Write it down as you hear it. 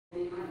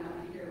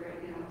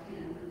breakout 10,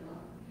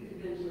 and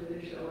eventually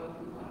they show up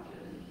and watch it.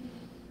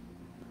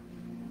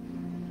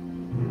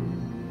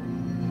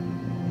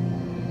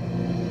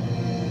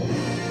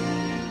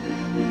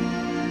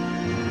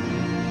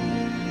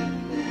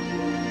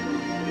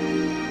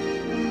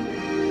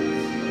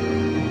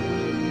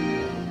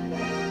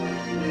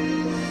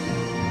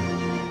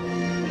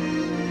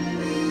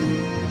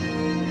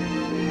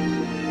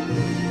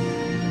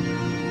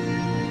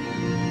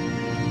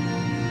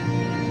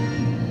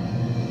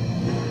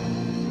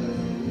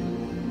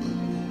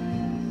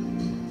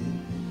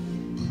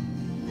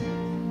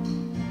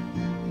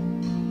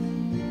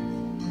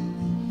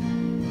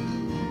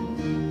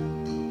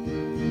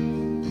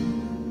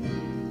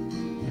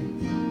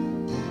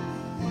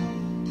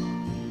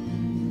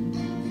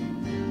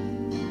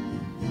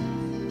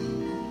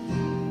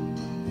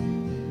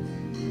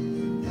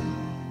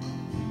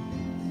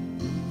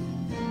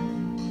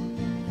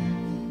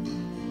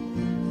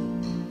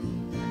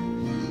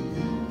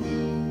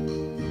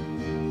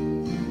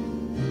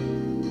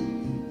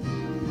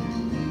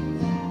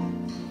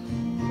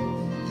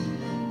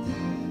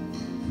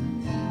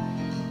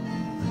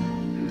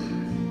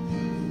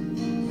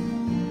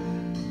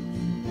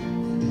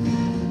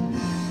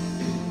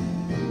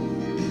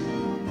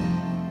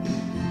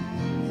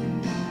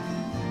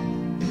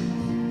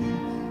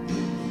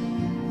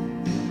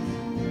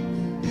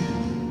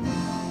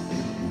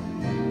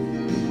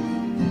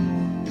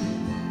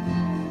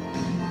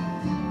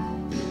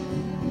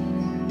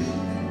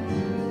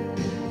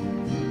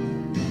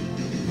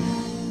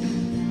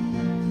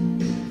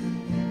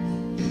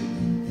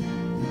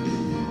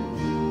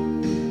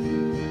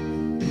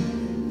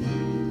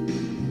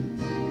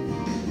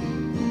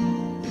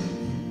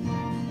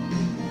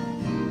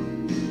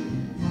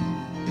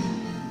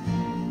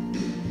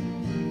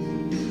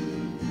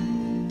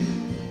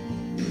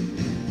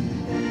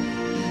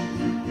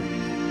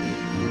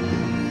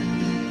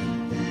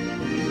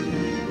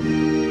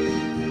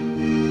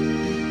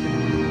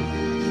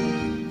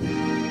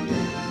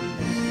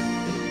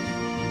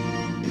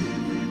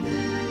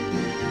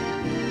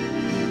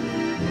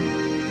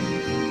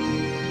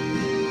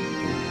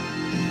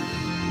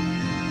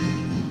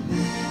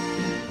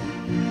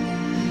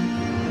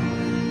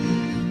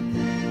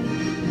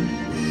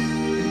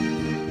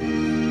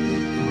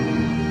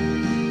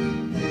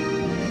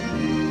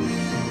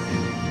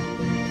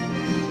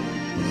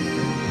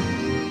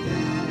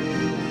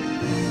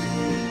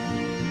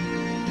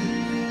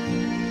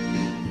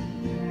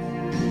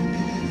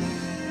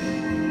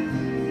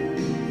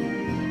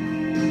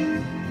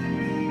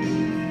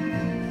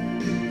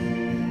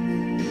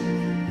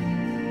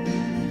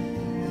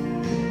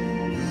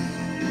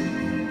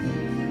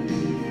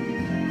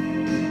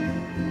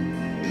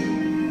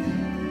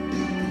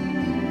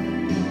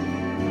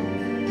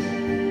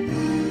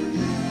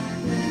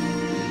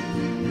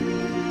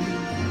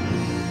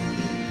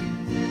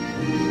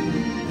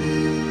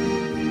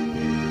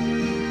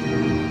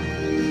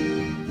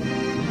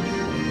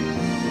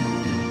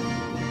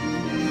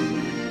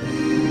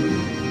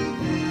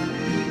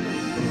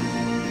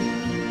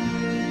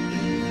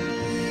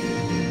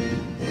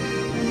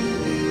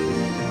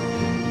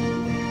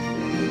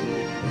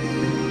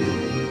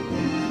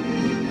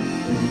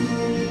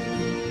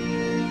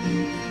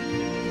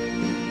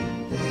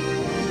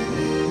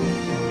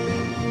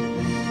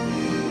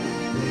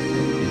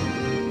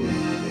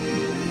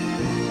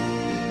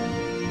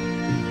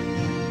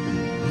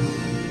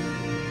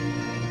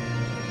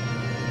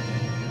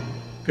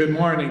 Good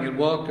morning and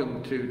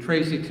welcome to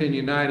Tracyton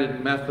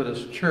United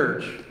Methodist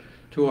Church.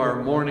 To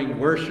our morning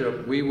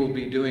worship, we will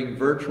be doing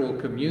virtual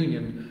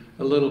communion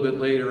a little bit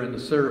later in the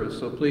service,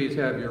 so please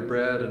have your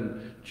bread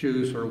and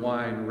juice or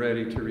wine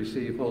ready to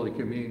receive Holy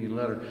Communion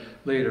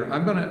later.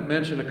 I'm going to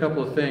mention a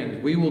couple of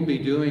things. We will be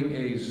doing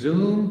a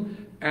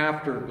Zoom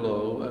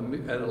afterglow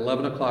at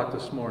 11 o'clock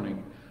this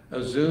morning.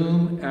 A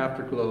Zoom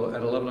afterglow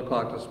at 11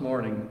 o'clock this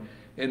morning,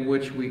 in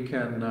which we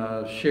can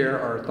share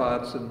our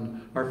thoughts and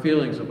our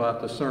feelings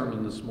about the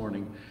sermon this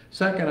morning.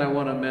 Second, I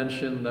want to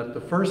mention that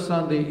the first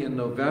Sunday in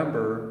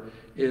November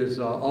is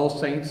All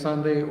Saints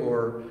Sunday,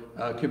 or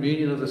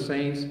Communion of the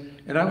Saints,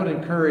 and I would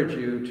encourage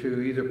you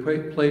to either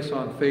place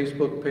on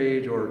Facebook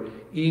page or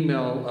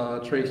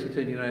email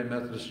Tracyton United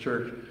Methodist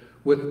Church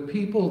with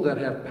people that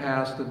have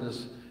passed in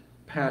this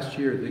past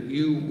year that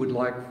you would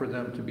like for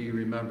them to be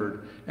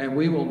remembered. And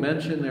we will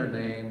mention their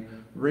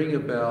name, ring a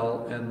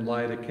bell, and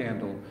light a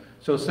candle.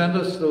 So send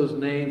us those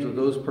names of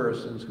those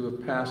persons who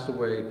have passed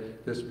away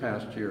this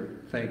past year.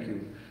 Thank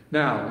you.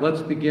 Now,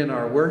 let's begin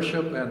our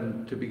worship,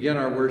 and to begin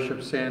our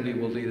worship, Sandy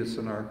will lead us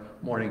in our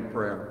morning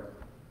prayer.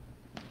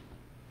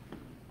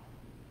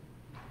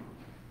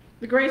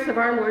 The grace of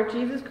our Lord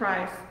Jesus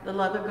Christ, the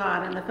love of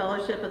God, and the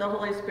fellowship of the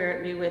Holy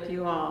Spirit be with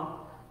you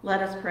all.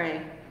 Let us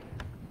pray.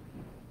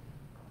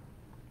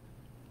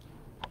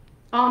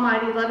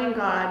 Almighty, loving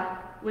God,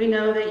 we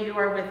know that you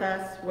are with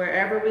us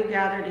wherever we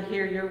gather to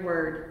hear your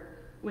word.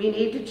 We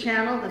need to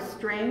channel the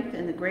strength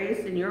and the grace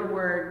in your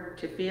word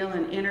to feel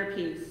an inner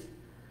peace.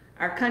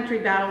 Our country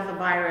battles a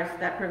virus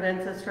that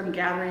prevents us from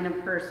gathering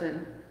in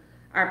person.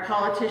 Our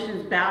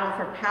politicians battle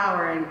for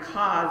power and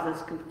cause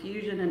us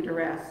confusion and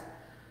duress.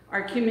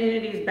 Our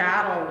communities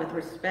battle with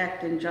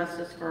respect and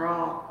justice for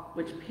all,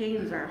 which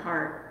pains our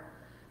heart.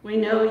 We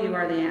know you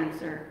are the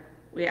answer.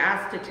 We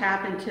ask to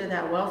tap into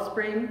that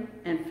wellspring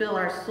and fill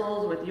our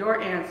souls with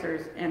your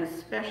answers and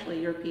especially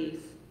your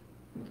peace.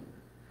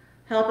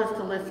 Help us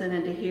to listen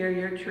and to hear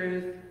your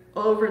truth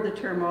over the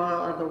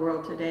turmoil of the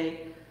world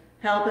today.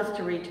 Help us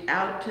to reach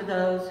out to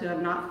those who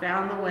have not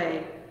found the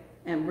way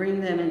and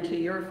bring them into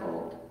your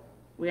fold.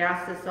 We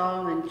ask this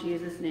all in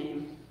Jesus'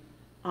 name.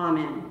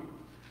 Amen.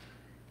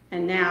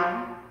 And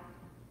now,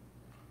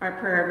 our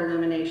prayer of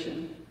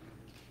illumination.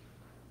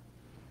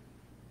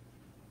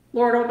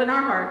 Lord, open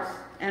our hearts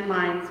and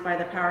minds by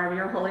the power of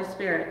your Holy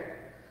Spirit,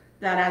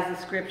 that as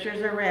the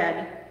scriptures are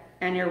read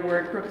and your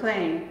word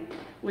proclaimed,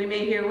 we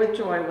may hear with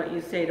joy what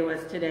you say to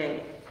us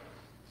today.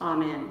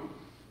 Amen.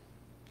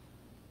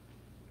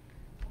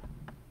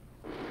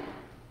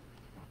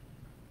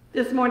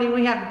 This morning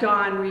we have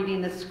Dawn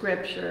reading the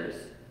scriptures.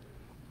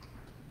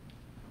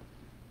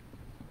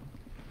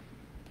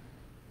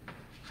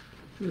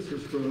 This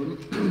is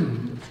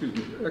from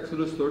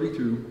Exodus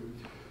 32.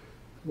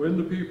 When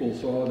the people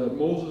saw that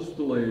Moses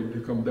delayed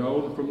to come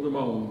down from the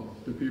mountain,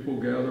 the people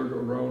gathered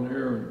around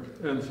Aaron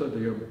and said to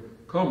him,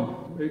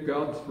 "Come, make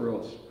gods for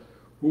us.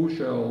 Who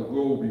shall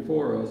go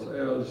before us?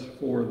 As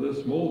for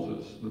this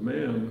Moses, the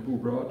man who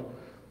brought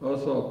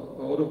us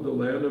up out of the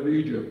land of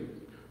Egypt,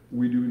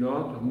 we do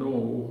not know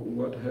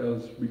what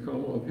has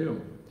become of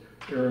him."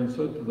 Aaron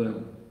said to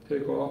them,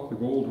 "Take off the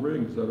gold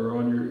rings that are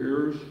on your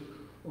ears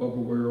of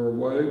your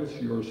wives,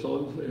 your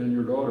sons, and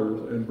your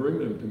daughters, and bring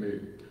them to me."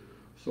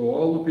 So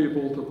all the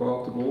people took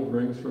off the gold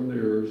rings from their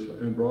ears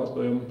and brought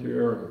them to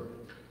Aaron.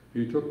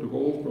 He took the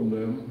gold from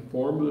them,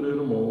 formed it in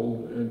a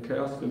mold, and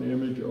cast an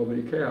image of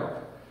a calf.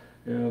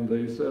 And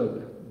they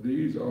said,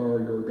 "These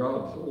are your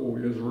gods, O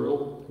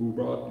Israel, who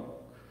brought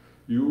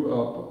you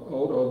up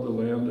out of the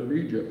land of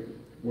Egypt."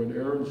 When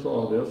Aaron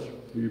saw this,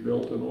 he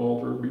built an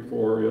altar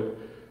before it,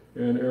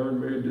 and Aaron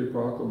made the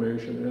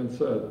proclamation and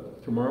said,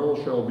 "Tomorrow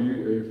shall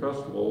be a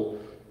festival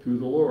to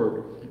the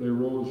Lord." They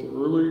rose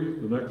early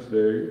the next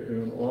day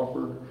and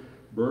offered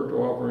burnt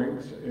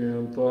offerings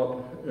and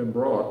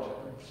brought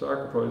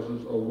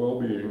sacrifices of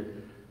well-being.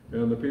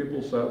 And the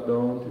people sat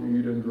down to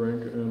eat and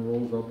drink and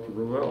rose up to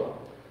revel.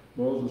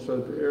 Moses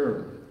said to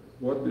Aaron,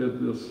 "What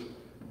did this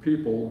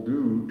people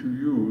do to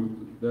you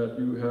that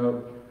you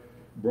have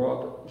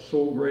brought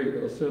so great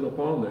a sin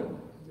upon them?"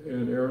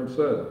 And Aaron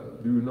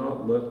said, "Do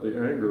not let the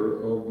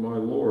anger of my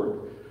Lord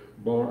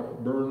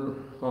burn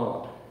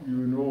hot. You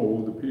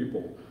know the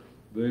people.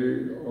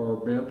 They are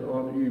bent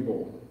on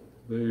evil.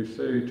 They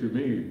say to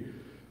me,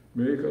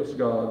 'Make us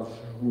gods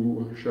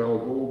who shall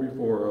go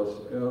before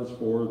us.' As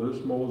for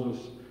this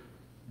Moses,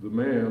 the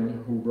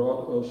man who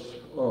brought us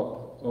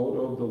up out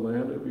of the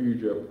land of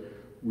Egypt,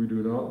 we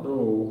do not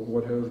know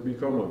what has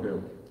become of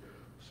him."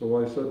 So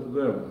I said to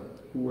them,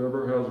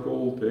 "Whoever has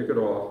gold, take it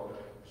off."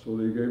 So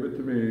they gave it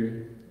to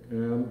me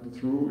and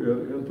threw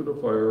it into the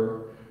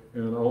fire,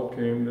 and out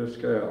came this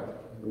calf.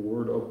 The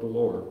word of the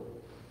Lord.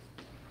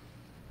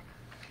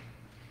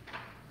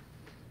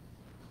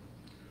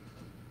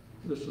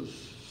 This is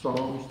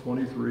Psalms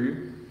 23.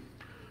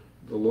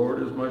 The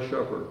Lord is my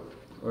shepherd,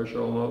 I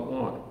shall not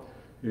want.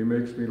 He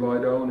makes me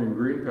lie down in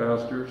green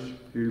pastures.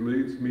 He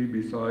leads me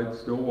beside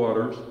still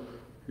waters.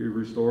 He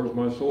restores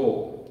my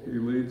soul. He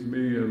leads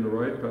me in the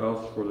right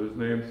paths for his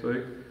name's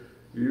sake.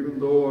 Even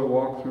though I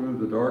walk through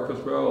the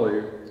darkest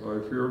valley, I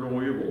fear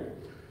no evil.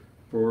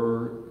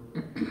 For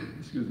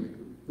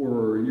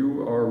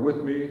you are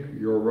with me,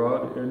 your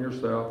rod and your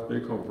staff,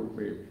 they comfort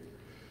me.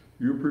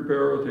 You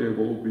prepare a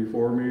table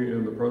before me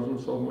in the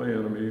presence of my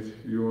enemies.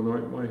 You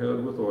anoint my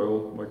head with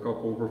oil, my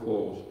cup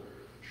overflows.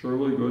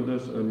 Surely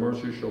goodness and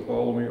mercy shall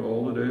follow me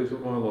all the days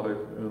of my life,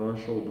 and I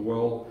shall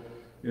dwell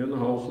in the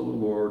house of the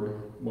Lord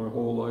my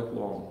whole life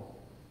long.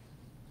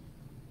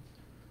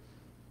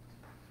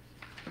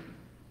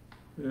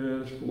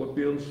 And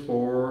Philippians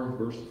 4,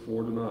 verses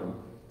 4 to 9.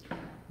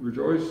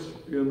 Rejoice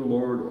in the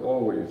Lord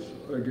always.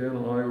 Again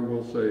I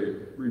will say,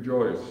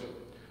 rejoice.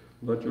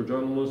 Let your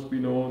gentleness be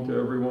known to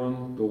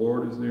everyone. The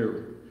Lord is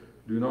near.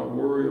 Do not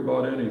worry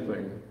about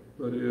anything,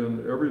 but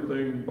in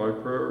everything by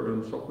prayer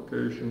and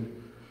supplication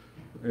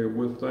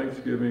with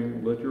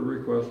thanksgiving let your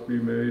requests be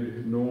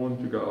made known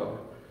to God.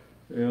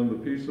 And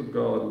the peace of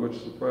God, which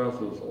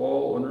surpasses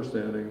all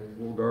understanding,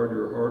 will guard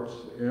your hearts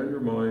and your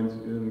minds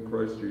in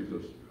Christ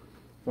Jesus.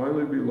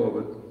 Finally,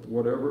 beloved,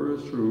 whatever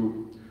is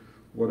true,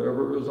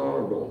 whatever is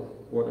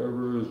honorable,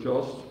 whatever is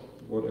just,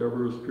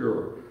 whatever is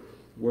pure,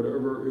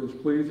 whatever is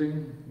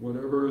pleasing,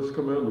 whatever is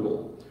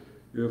commendable,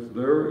 if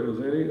there is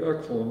any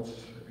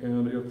excellence,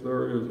 and if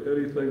there is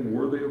anything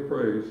worthy of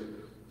praise,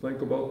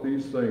 think about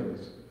these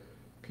things.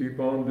 Keep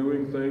on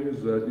doing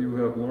things that you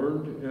have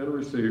learned and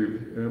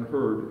received and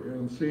heard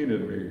and seen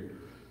in me,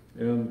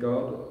 and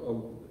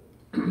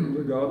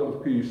the God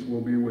of peace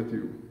will be with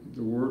you.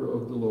 The word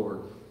of the Lord.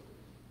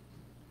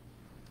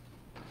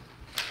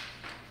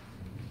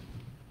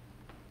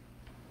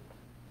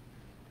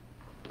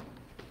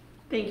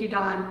 Thank you,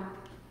 Don.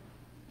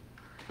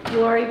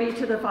 Glory be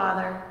to the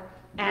Father,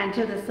 and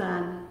to the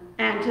Son,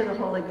 and to the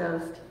Holy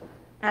Ghost,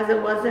 as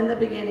it was in the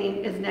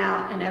beginning, is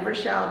now, and ever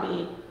shall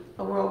be,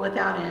 a world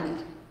without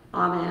end.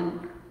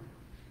 Amen.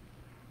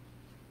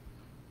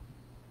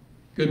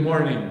 Good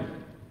morning.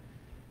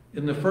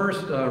 In the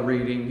first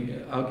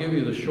reading, I'll give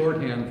you the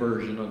shorthand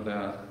version of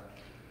that.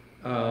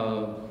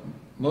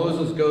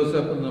 Moses goes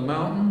up in the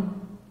mountain.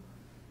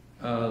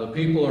 The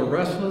people are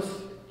restless.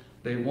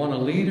 They want a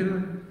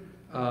leader.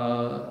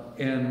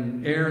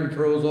 And Aaron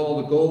throws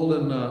all the gold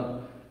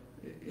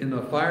in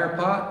the fire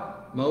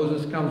pot.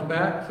 Moses comes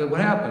back, said,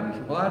 "What happened?" He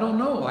said, "Well, I don't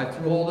know. I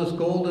threw all this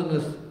gold in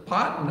this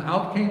pot and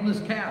out came this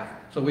calf."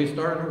 So we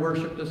started to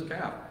worship this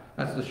calf.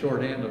 That's the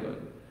shorthand of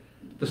it.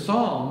 The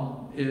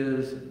psalm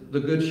is the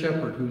good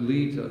shepherd who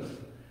leads us.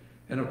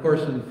 And of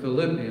course in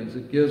Philippians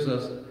it gives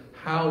us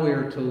how we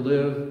are to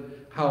live,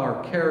 how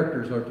our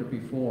characters are to be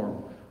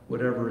formed.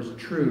 Whatever is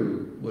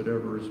true,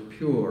 whatever is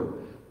pure,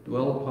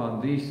 dwell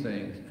upon these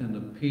things, and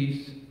the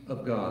peace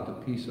of God,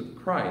 the peace of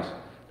Christ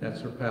that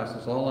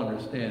surpasses all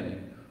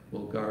understanding,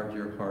 will guard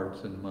your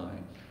hearts and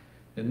minds.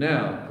 And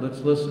now,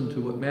 let's listen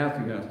to what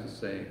Matthew has to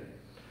say.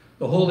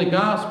 The Holy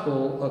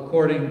Gospel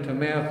according to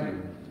Matthew.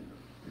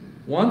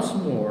 Once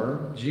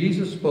more,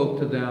 Jesus spoke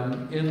to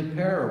them in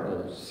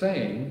parables,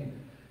 saying,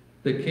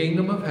 the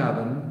kingdom of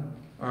heaven,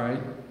 all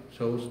right,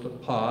 so it's the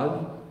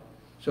pod.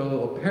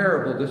 So a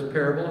parable, this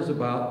parable is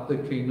about the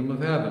kingdom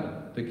of heaven,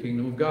 the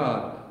kingdom of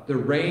God, the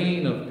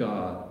reign of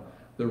God,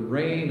 the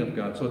reign of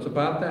God. So it's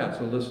about that,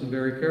 so listen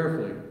very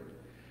carefully.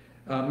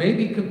 May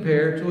be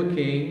compared to a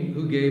king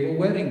who gave a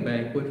wedding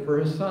banquet for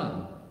his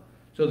son.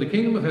 So the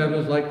kingdom of heaven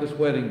is like this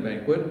wedding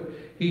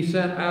banquet. He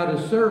sent out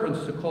his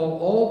servants to call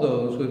all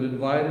those who had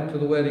invited to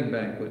the wedding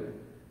banquet,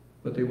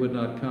 but they would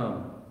not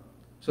come.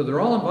 So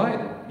they're all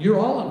invited. You're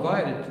all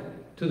invited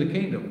to the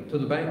kingdom, to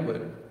the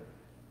banquet.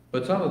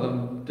 But some of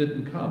them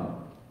didn't come.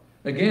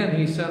 Again,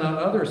 he sent out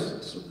other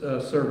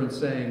servants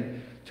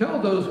saying,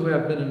 tell those who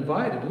have been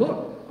invited,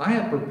 look, I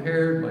have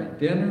prepared my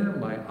dinner,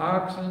 my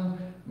oxen,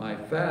 my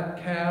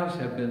fat calves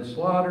have been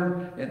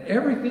slaughtered, and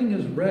everything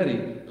is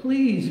ready.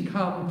 Please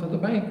come to the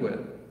banquet.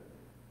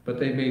 But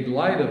they made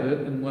light of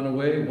it and went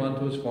away, one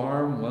to his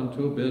farm, one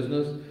to a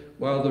business,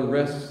 while the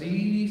rest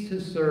seized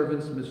his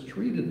servants,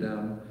 mistreated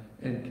them,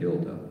 and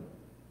killed them.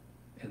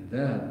 And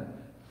then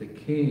the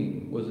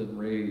king was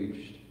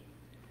enraged.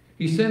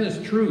 He sent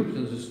his troops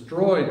and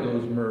destroyed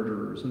those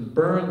murderers and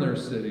burned their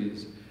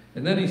cities.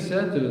 And then he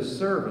said to his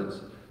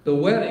servants, the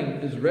wedding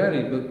is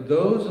ready, but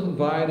those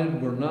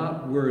invited were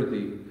not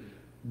worthy.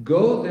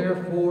 Go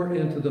therefore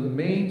into the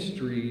main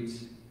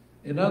streets.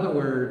 In other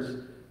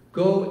words,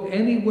 go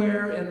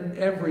anywhere and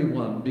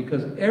everyone,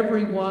 because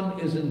everyone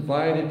is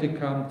invited to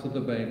come to the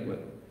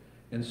banquet.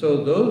 And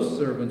so those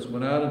servants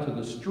went out into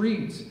the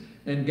streets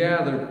and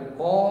gathered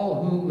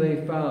all whom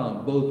they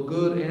found, both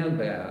good and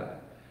bad.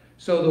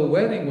 So the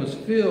wedding was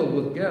filled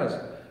with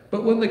guests.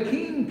 But when the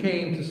king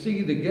came to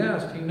see the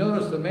guest, he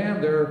noticed a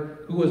man there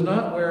who was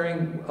not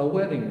wearing a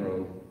wedding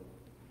robe.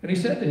 And he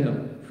said to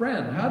him,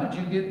 friend, how did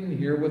you get in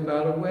here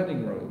without a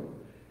wedding robe?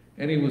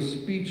 And he was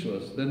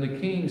speechless. Then the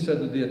king said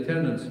to the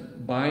attendants,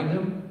 bind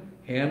him,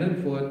 hand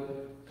and foot,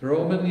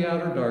 throw him in the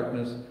outer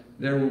darkness.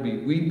 There will be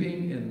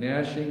weeping and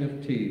gnashing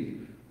of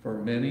teeth, for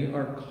many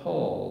are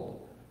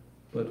called,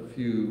 but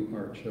few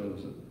are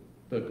chosen.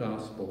 The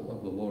gospel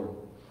of the Lord.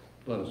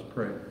 Let us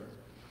pray.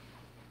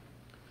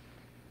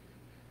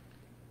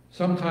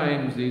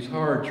 Sometimes these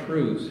hard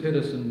truths hit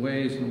us in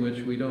ways in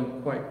which we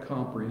don't quite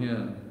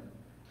comprehend.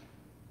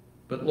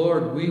 But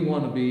Lord, we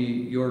want to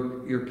be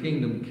your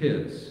kingdom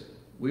kids.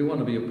 We want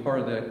to be a part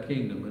of that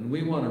kingdom, and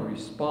we want to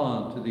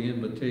respond to the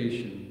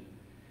invitation.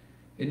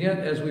 And yet,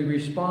 as we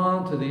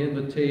respond to the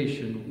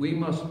invitation, we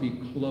must be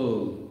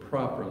clothed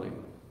properly.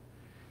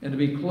 And to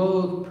be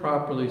clothed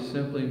properly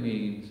simply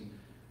means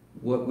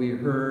what we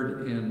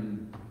heard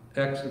in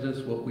Exodus,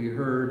 what we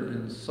heard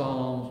in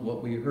Psalms,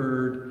 what we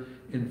heard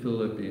in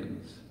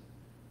Philippians.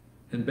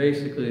 And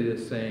basically it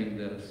is saying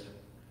this,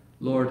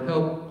 Lord,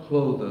 help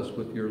clothe us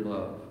with your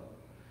love.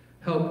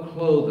 Help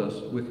clothe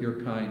us with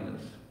your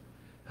kindness.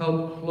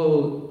 Help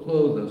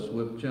clothe us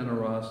with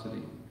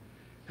generosity.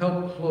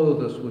 Help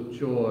clothe us with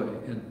joy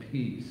and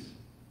peace.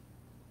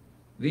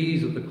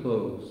 These are the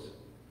clothes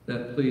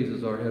that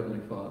pleases our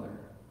Heavenly Father.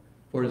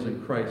 For it is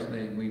in Christ's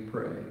name we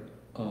pray.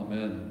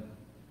 Amen.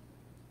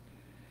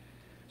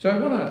 So I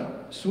want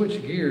to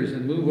switch gears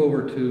and move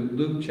over to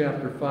Luke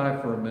chapter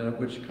 5 for a minute,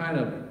 which kind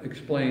of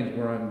explains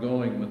where I'm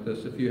going with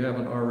this. If you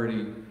haven't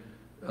already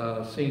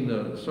seen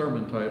the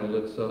sermon title,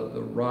 it's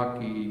the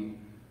Rocky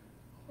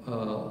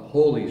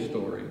Holy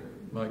Story.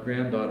 My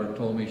granddaughter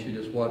told me she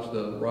just watched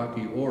the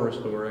Rocky Horror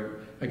Story,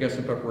 I guess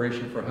in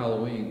preparation for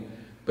Halloween.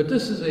 But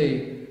this is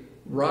a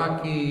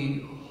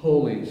Rocky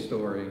Holy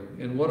Story.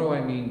 And what do I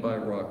mean by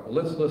rock? Well,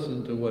 let's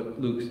listen to what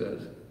Luke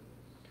says.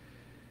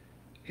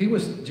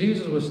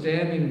 Jesus was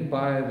standing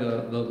by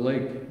the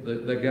lake,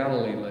 the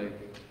Galilee lake,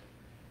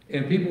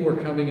 and people were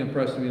coming and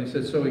pressing him. And he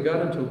said, so he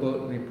got into a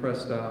boat and he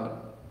pressed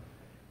out.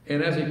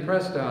 And as he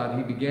pressed out,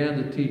 he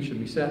began to teach them.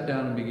 He sat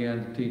down and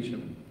began to teach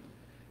them.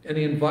 And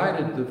he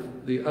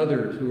invited the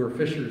others who were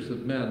fishers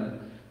of men,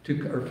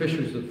 or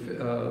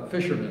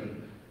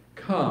fishermen,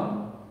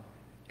 come.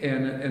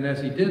 And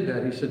as he did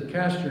that, he said,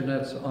 cast your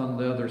nets on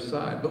the other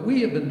side. But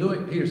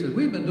Peter said,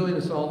 we've been doing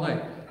this all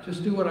night.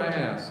 Just do what I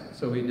ask.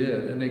 So he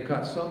did. And they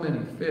caught so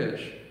many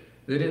fish,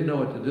 they didn't know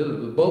what to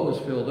do. The boat was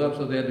filled up,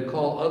 so they had to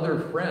call other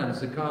friends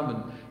to come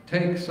and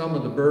take some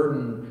of the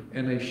burden,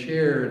 and they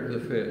shared the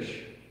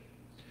fish.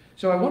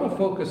 So I want to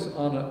focus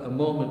on a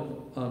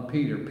moment on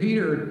Peter.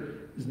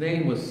 Peter's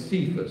name was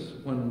Cephas.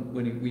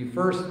 When he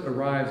first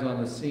arrives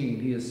on the scene,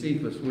 he is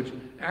Cephas, which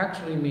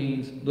actually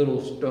means little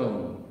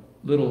stone.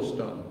 Little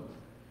stone.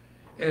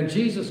 And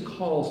Jesus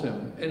calls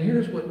him. And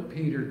here's what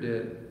Peter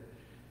did.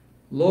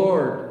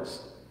 Lord,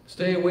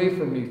 stay away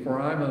from me,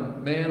 for I'm a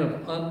man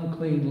of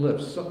unclean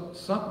lips.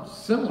 Something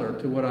similar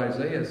to what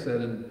Isaiah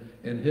said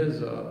in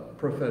his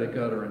prophetic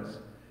utterance.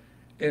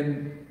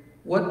 And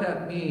what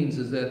that means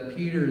is that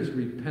Peter is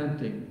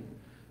repenting,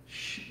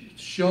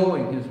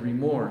 showing his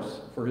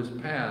remorse for his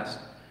past,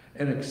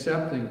 and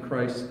accepting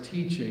Christ's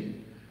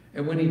teaching.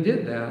 And when he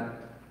did that,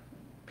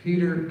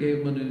 Peter gave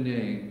him a new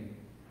name.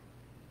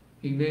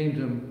 He named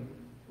him,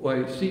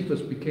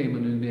 Cephas became a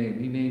new name.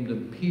 He named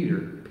him Peter.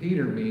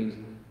 Peter means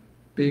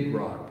big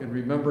rock. And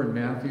remember in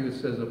Matthew it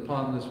says,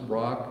 upon this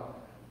rock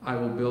I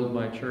will build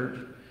my church.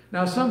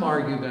 Now some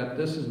argue that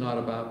this is not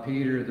about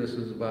Peter, this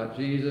is about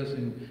Jesus,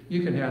 and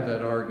you can have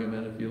that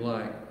argument if you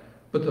like.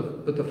 But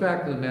the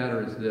fact of the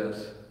matter is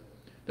this,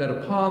 that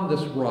upon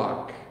this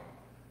rock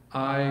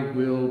I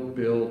will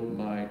build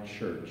my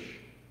church.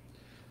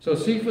 So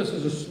Cephas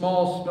is a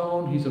small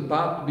stone. He's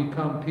about to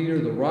become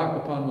Peter, the rock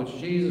upon which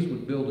Jesus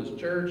would build his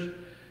church.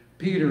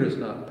 Peter is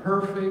not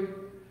perfect.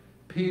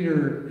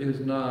 Peter is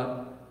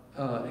not,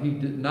 he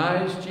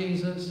denies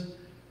Jesus.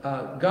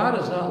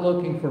 God is not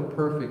looking for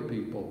perfect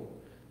people.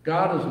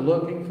 God is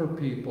looking for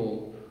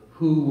people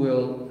who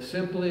will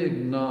simply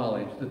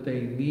acknowledge that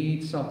they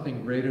need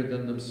something greater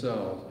than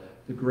themselves,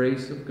 the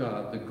grace of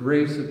God, the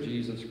grace of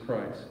Jesus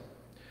Christ.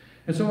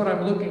 And so what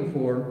I'm looking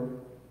for,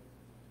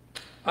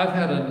 I've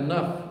had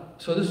enough.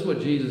 So this is what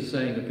Jesus is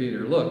saying to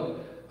Peter. Look,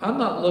 I'm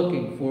not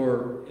looking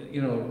for,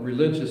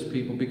 religious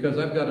people because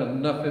I've got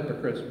enough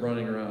hypocrites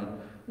running around.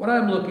 What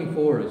I'm looking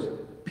for is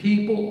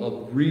people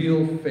of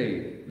real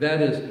faith.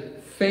 That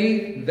is,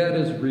 faith that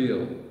is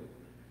real.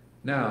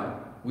 Now,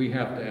 we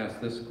have to ask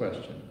this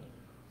question.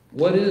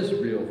 What is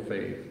real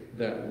faith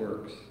that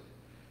works?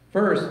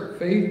 First,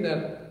 faith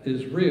that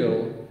is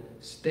real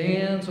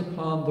stands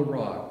upon the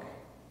rock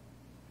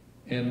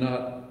and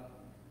not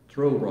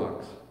throw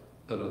rocks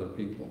at other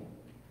people.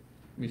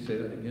 Let me say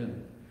that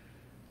again.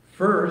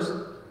 First,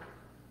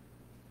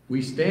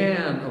 we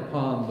stand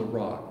upon the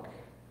rock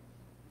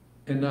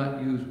and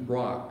not use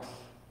rocks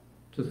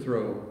to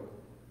throw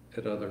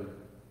at other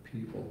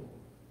people.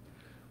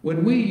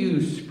 When we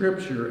use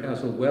Scripture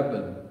as a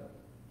weapon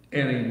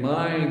and a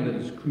mind that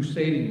is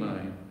crusading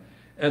mind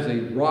as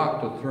a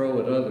rock to throw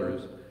at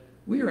others,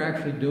 we are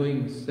actually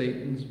doing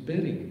Satan's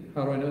bidding.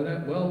 How do I know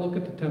that? Well, look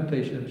at the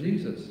temptation of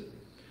Jesus.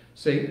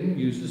 Satan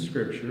uses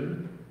Scripture.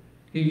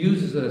 He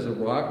uses it as a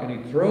rock and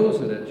he throws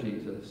it at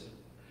Jesus.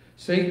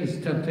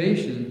 Satan's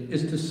temptation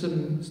is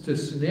to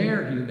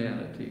snare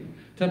humanity.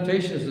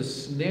 Temptation is to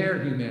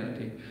snare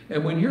humanity.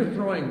 And when you're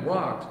throwing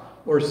rocks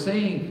or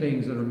saying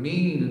things that are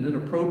mean and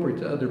inappropriate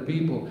to other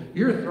people,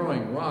 you're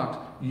throwing rocks.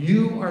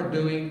 You are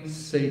doing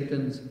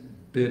Satan's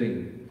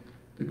bidding,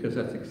 because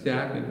that's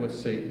exactly what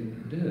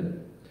Satan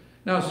did.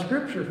 Now,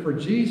 Scripture for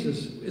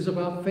Jesus is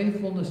about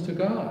faithfulness to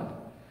God.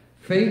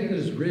 Faith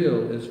is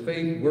real, is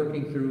faith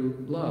working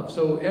through love.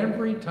 So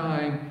every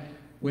time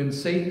when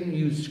Satan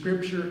used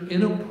Scripture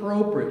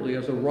inappropriately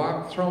as a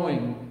rock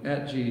throwing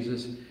at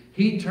Jesus,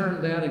 he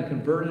turned that and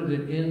converted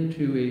it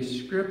into a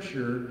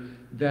Scripture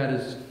that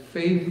is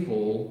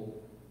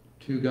faithful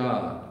to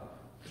God.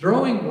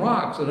 Throwing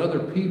rocks at other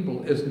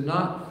people is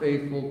not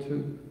faithful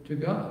to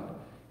God.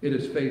 It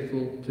is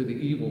faithful to the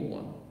evil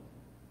one.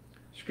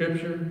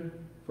 Scripture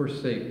for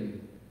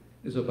Satan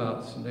is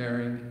about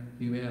snaring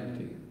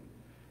humanity.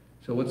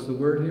 So what's the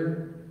word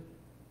here?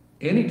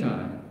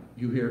 Anytime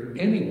you hear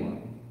anyone,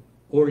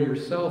 or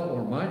yourself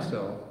or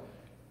myself,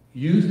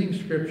 using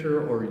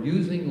Scripture or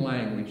using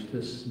language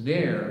to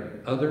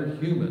snare other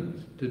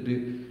humans, to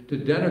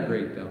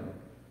denigrate them,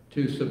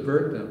 to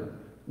subvert them,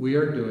 we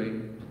are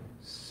doing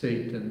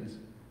Satan's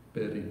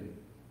bidding.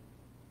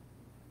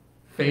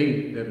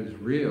 Faith that is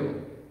real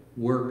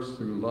works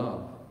through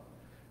love.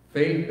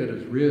 Faith that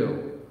is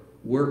real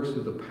works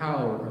through the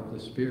power of the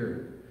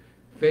Spirit.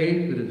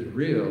 Faith that is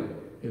real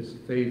is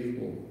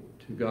faithful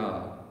to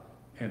God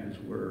and His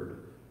Word.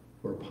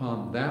 For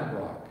upon that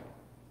rock,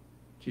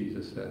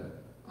 Jesus said,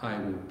 I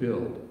will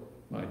build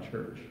my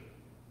church.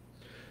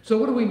 So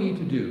what do we need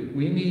to do?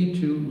 We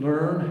need to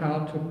learn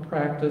how to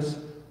practice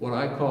what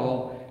I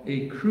call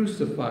a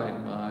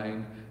crucified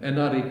mind and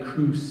not a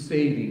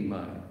crusading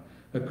mind.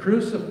 A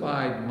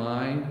crucified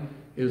mind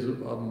is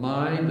a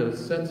mind that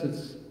sets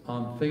its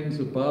on things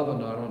above and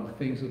not on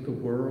things of the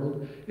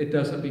world. It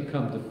doesn't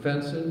become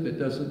defensive. It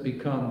doesn't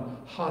become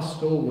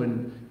hostile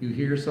when you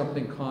hear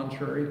something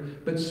contrary,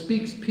 but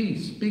speaks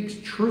peace, speaks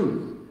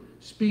truth,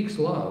 speaks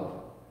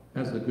love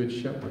as the good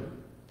shepherd.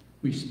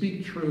 We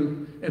speak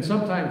truth, and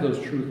sometimes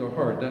those truths are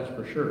hard, that's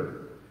for sure.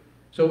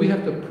 So we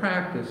have to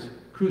practice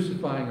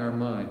crucifying our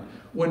mind.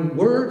 When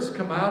words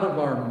come out of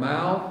our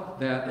mouth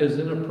that is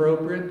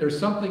inappropriate, there's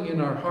something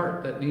in our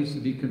heart that needs to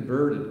be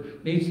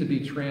converted, needs to be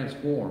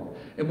transformed.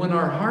 And when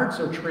our hearts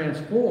are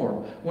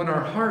transformed, when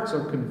our hearts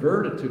are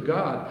converted to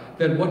God,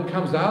 then what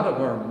comes out of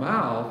our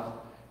mouth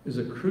is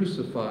a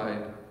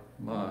crucified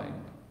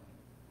mind.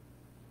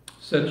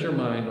 Set your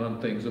mind on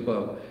things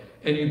above.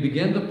 And you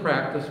begin to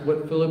practice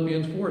what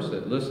Philippians 4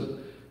 said.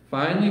 Listen,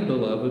 finally,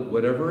 beloved,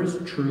 whatever is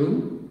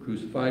true,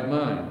 crucified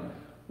mind.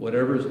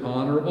 Whatever is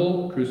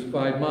honorable,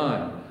 crucified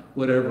mind.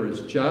 Whatever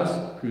is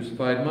just,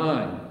 crucified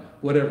mind.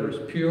 Whatever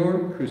is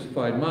pure,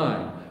 crucified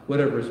mind.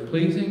 Whatever is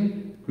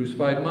pleasing,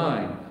 crucified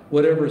mind.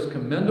 Whatever is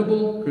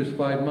commendable,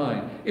 crucified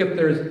mind. If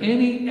there's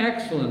any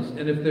excellence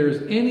and if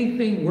there's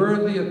anything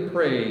worthy of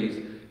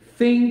praise,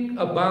 think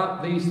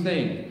about these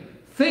things.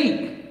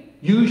 Think.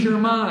 Use your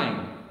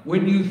mind.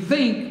 When you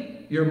think,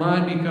 your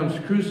mind becomes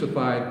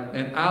crucified,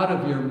 and out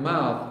of your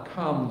mouth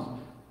comes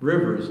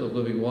rivers of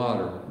living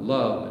water,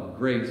 love and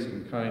grace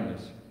and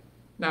kindness.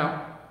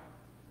 Now,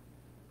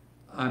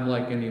 I'm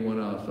like anyone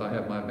else. I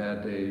have my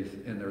bad days,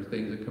 and there are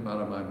things that come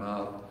out of my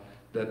mouth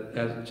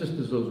that, just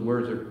as those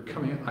words are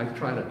coming, I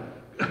try to,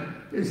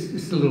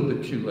 it's a little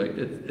bit too late.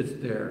 It's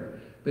there.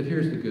 But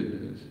here's the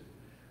good news.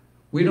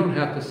 We don't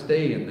have to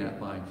stay in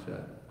that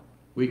mindset.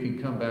 We can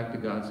come back to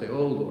God and say,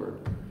 oh, Lord,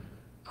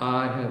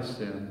 I have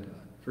sinned.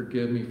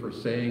 Forgive me for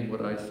saying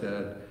what I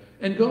said.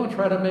 And go and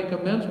try to make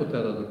amends with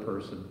that other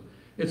person.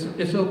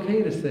 It's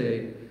okay to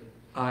say,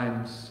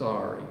 I'm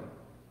sorry.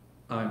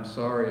 I'm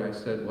sorry I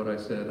said what I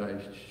said. I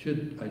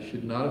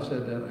should not have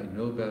said that. I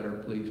know better.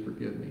 Please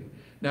forgive me.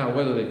 Now,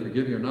 whether they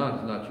forgive you or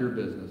not is not your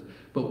business.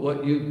 But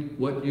what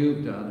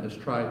you've done is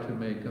try to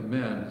make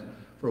amends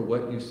for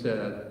what you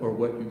said or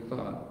what you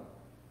thought.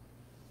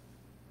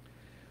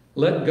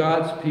 Let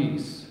God's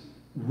peace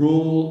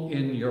rule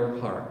in your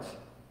heart.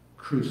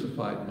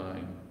 Crucified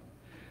mind.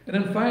 And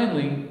then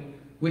finally,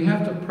 we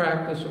have to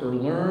practice or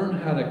learn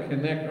how to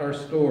connect our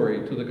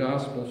story to the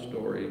gospel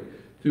story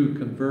through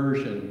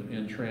conversion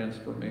and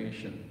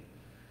transformation.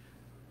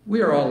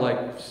 We are all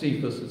like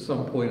Cephas at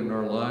some point in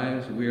our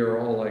lives. We are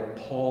all like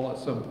Paul at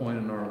some point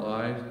in our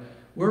lives.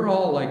 We're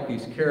all like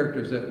these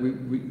characters that we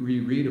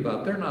read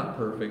about. They're not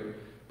perfect,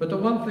 but the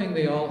one thing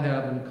they all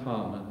have in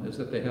common is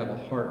that they have a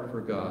heart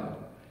for God.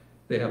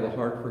 They have a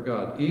heart for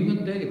God.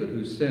 Even David,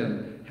 who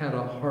sinned, had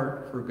a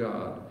heart for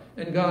God.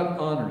 And God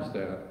honors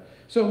that.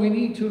 So we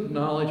need to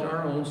acknowledge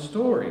our own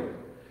story.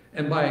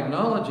 And by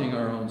acknowledging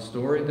our own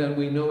story, then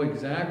we know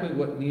exactly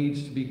what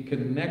needs to be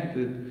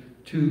connected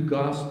to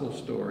gospel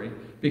story.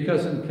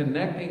 Because in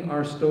connecting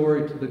our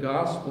story to the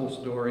gospel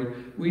story,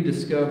 we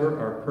discover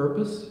our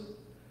purpose,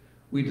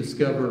 we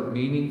discover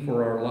meaning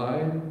for our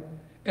life,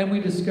 and we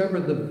discover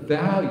the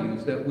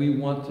values that we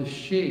want to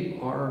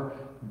shape our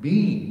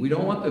being. We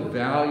don't want the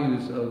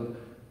values of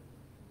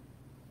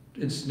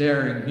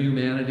ensnaring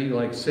humanity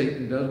like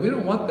Satan does. We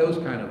don't want those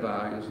kind of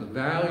values. The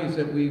values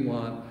that we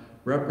want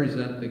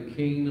represent the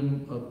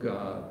kingdom of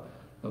God,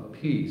 of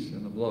peace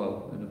and of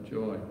love and of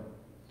joy.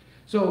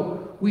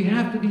 So we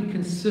have to be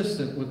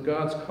consistent with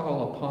God's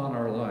call upon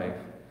our life.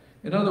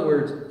 In other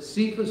words,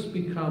 Cephas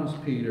becomes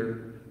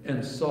Peter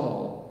and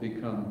Saul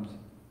becomes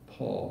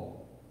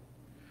Paul.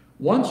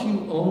 Once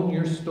you own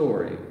your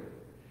story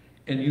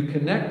and you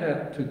connect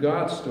that to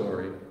God's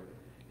story,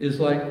 is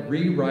like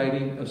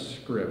rewriting a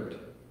script.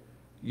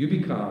 You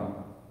become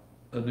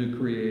a new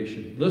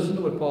creation. Listen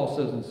to what Paul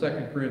says in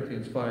 2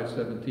 Corinthians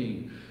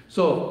 5:17.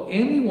 So if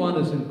anyone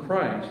is in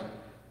Christ,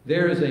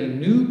 there is a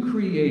new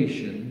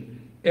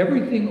creation.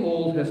 Everything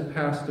old has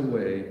passed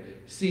away.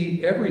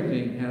 See,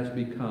 everything has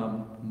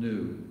become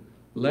new.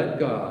 Let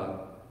God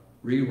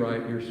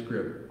rewrite your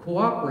script.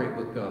 Cooperate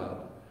with God.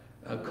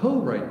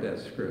 Co-write that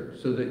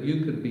script so that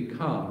you can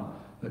become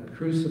a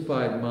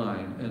crucified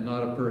mind and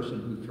not a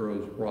person who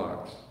throws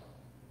rocks.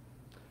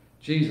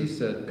 Jesus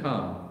said,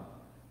 come,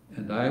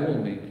 and I will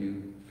make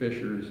you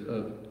fishers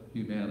of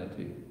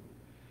humanity.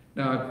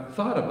 Now, I've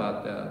thought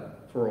about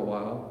that for a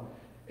while,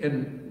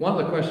 and one of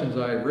the questions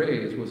I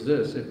raised was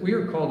this: if we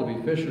are called to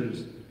be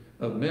fishers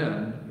of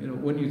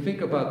men, when you think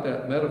about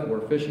that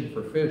metaphor, fishing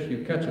for fish,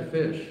 you catch a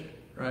fish,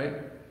 right?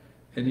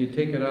 And you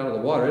take it out of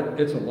the water.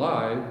 It's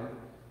alive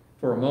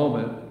for a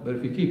moment, but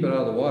if you keep it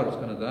out of the water, it's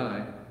going to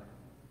die.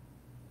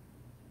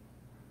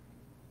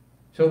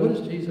 So what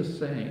is Jesus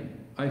saying?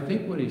 I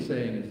think what he's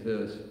saying is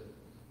this.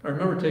 I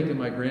remember taking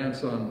my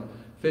grandson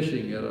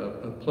fishing at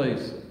a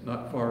place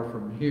not far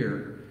from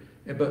here,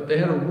 but they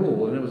had a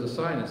rule, and it was a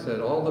sign that said,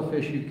 all the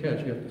fish you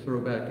catch, you have to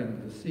throw back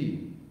into the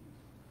sea.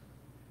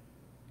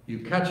 You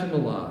catch them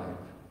alive,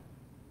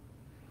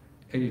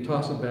 and you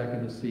toss them back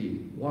in the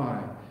sea.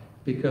 Why?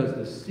 Because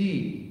the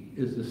sea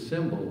is the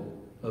symbol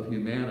of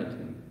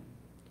humanity.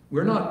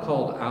 We're not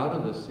called out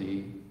of the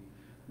sea.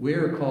 We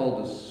are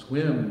called to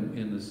swim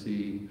in the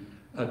sea,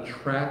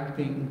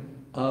 attracting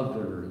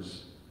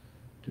others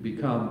to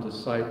become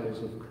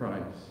disciples of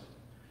Christ.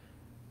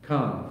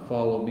 Come,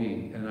 follow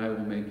me, and I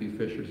will make you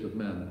fishers of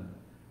men.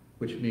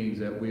 Which means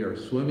that we are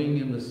swimming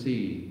in the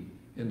sea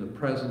in the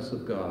presence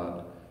of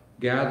God,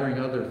 gathering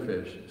other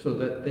fish so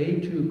that they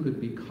too could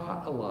be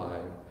caught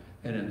alive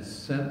and then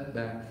sent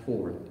back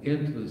forth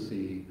into the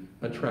sea,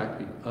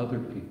 attracting other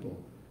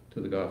people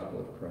to the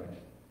gospel of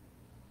Christ.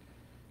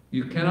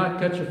 You cannot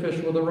catch a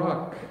fish with a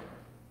rock,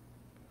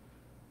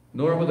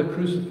 nor with a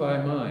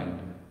crucified mind.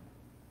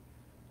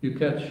 You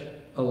catch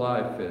a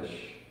live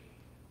fish,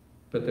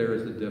 but there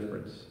is a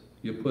difference.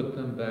 You put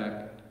them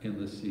back in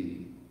the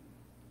sea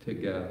to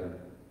gather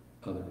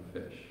other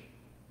fish.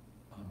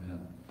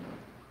 Amen.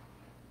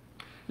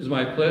 It is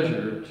my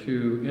pleasure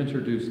to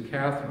introduce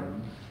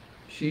Catherine.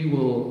 She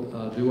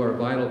will do our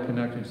vital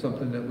connection,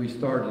 something that we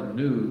started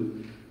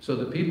new, so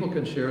that people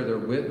can share their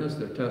witness,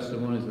 their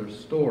testimonies, their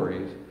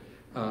stories,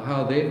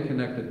 how they've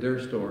connected their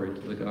story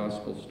to the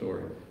gospel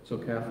story. So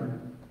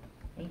Catherine.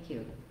 Thank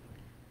you.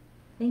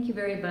 Thank you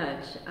very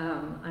much.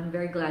 I'm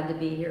very glad to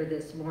be here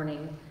this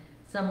morning.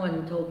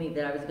 Someone told me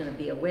that I was going to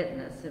be a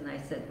witness, and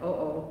I said,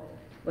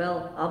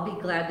 well, I'll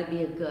be glad to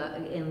be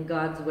in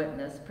God's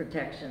witness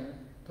protection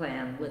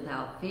plan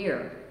without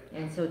fear.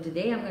 And so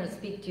today I'm going to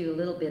speak to you a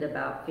little bit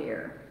about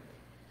fear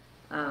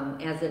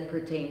as it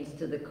pertains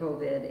to the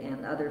COVID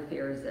and other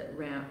fears that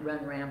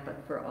run rampant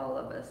for all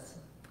of us.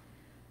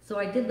 So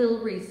I did a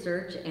little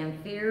research, and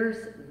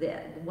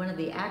one of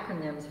the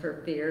acronyms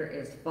for fear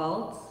is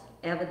false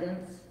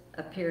evidence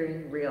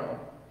appearing real.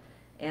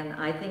 And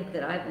I think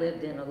that I've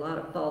lived in a lot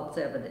of false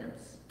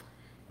evidence.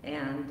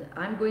 And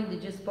I'm going to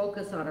just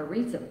focus on a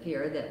recent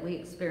fear that we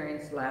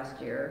experienced last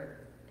year,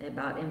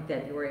 about in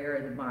February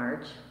or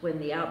March, when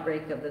the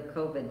outbreak of the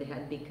COVID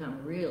had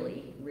become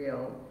really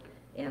real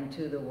and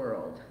to the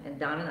world. And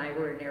Don and I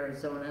were in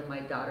Arizona. My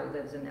daughter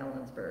lives in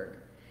Ellensburg.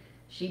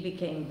 She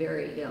became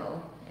very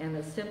ill, and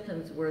the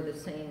symptoms were the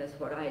same as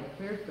what I had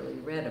fearfully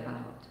read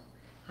about.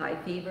 High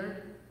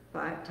fever,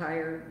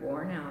 tired,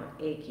 worn out,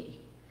 achy.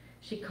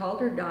 She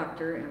called her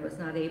doctor and was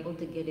not able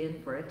to get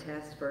in for a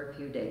test for a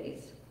few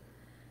days.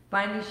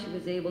 Finally, she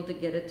was able to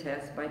get a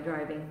test by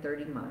driving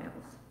 30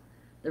 miles.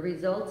 The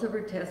results of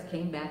her test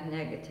came back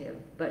negative,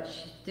 but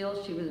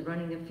she was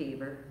running a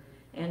fever,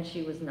 and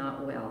she was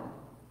not well.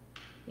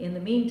 In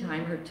the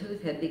meantime, her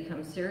tooth had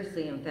become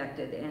seriously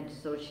infected, and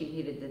so she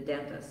needed a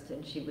dentist,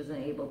 and she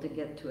wasn't able to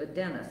get to a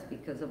dentist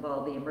because of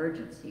all the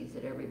emergencies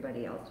that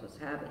everybody else was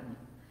having.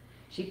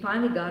 She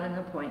finally got an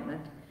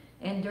appointment,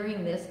 and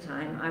during this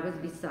time, I was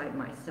beside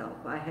myself.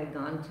 I had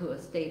gone to a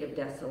state of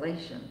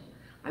desolation.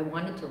 I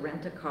wanted to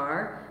rent a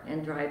car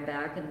and drive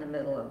back in the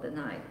middle of the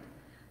night.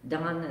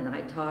 Don and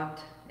I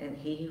talked, and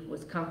he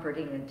was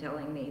comforting and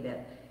telling me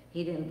that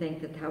he didn't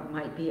think that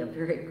might be a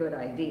very good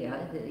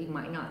idea, that he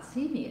might not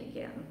see me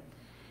again,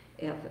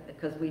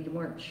 because we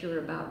weren't sure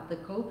about the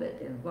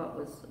COVID and what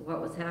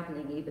was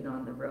happening even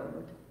on the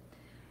road.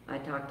 I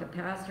talked to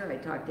Pastor, I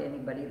talked to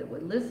anybody that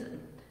would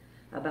listen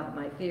about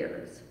my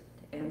fears.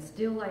 And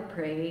still I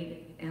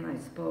prayed and I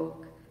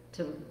spoke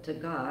to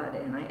God,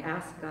 and I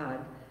asked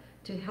God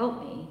to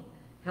help me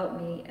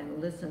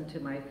and listen to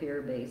my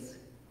fear-based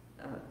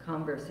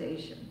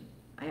conversation.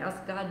 I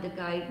asked God to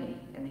guide me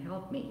and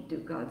help me do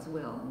God's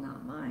will and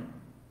not mine.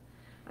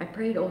 I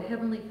prayed, oh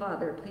Heavenly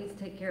Father, please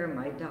take care of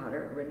my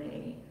daughter,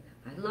 Renee.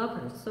 I love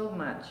her so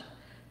much.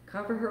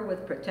 Cover her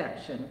with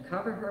protection,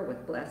 cover her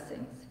with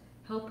blessings.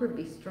 Help her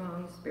be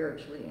strong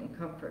spiritually and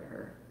comfort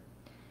her.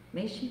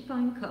 May she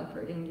find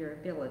comfort in your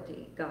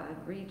ability, God,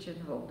 reach and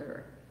hold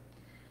her.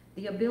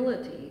 The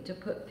ability to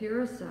put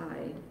fear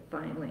aside,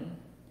 finally,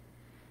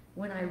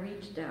 when I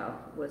reached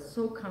out, was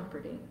so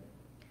comforting.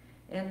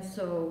 And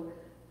so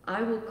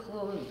I will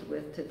close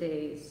with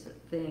today's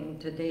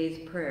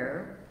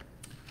prayer,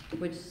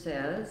 which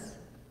says,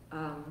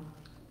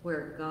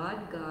 where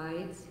God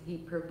guides, he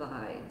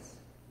provides.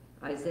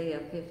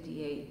 Isaiah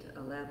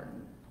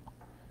 58:11.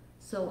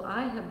 So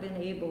I have been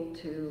able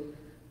to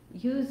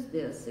use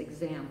this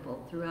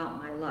example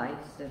throughout my life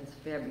since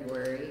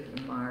February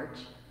and March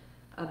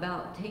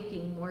about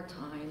taking more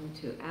time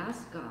to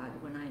ask God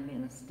when I'm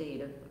in a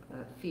state of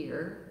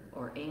fear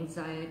or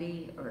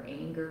anxiety or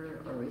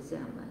anger or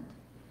resentment.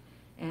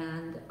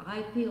 And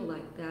I feel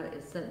like that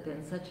has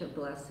been such a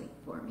blessing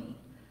for me.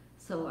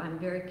 So I'm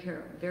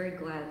very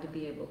glad to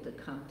be able to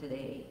come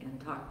today and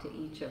talk to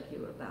each of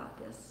you about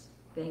this.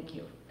 Thank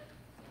you.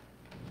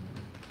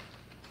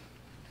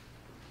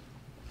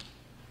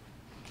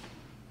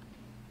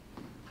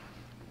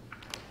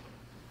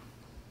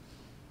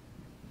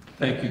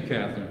 Thank you,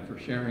 Catherine, for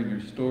sharing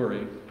your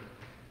story.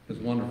 It's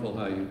wonderful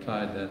how you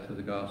tied that to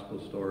the gospel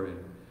story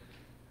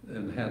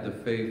and had the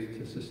faith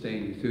to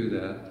sustain you through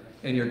that.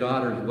 And your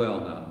daughter's well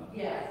now.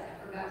 Yes,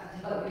 I forgot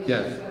to tell you.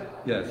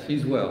 Yes,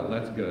 she's well.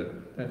 That's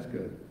good. That's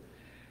good.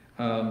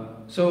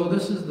 So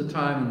this is the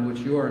time in which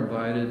you are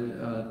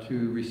invited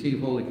to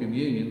receive Holy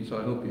Communion. So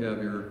I hope you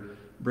have your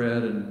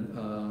bread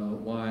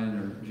and wine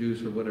or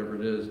juice or whatever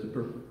it is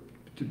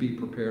to be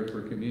prepared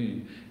for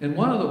communion. And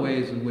one of the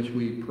ways in which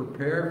we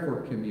prepare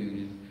for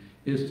communion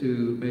is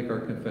to make our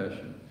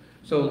confession.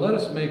 So let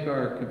us make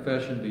our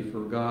confession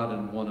before God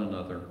and one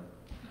another.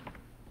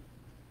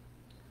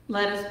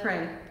 Let us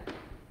pray.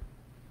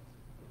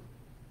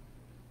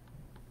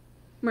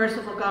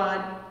 Merciful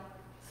God,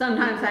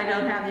 sometimes I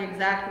don't have the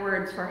exact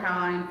words for how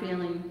I am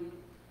feeling.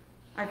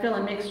 I feel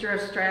a mixture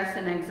of stress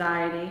and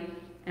anxiety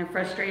and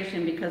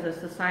frustration because of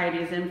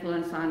society's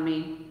influence on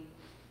me.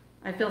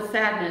 I feel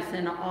sadness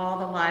in all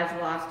the lives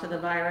lost to the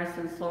virus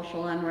and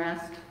social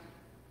unrest.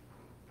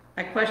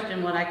 I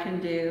question what I can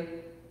do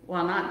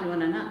while not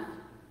doing enough.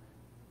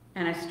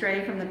 And I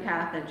stray from the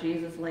path that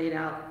Jesus laid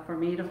out for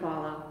me to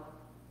follow.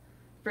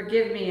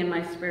 Forgive me in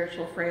my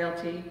spiritual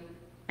frailty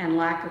and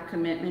lack of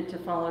commitment to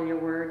follow your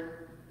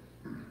word.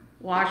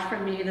 Wash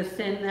from me the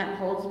sin that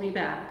holds me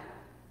back.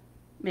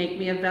 Make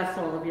me a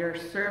vessel of your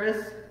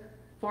service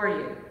for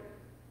you.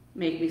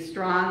 Make me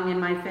strong in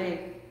my faith.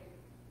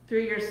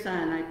 Through your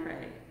Son, I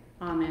pray.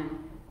 Amen.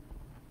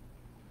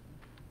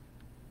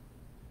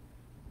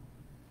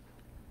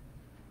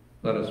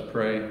 Let us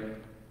pray.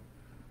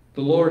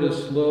 The Lord is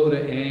slow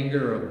to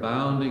anger,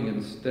 abounding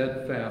in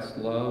steadfast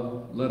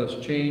love. Let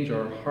us change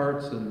our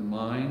hearts and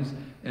minds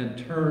and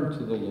turn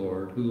to the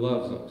Lord who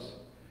loves us.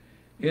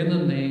 In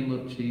the name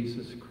of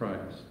Jesus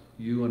Christ,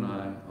 you and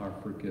I are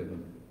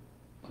forgiven.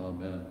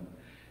 Amen.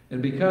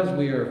 And because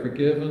we are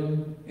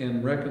forgiven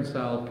and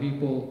reconciled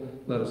people,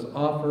 let us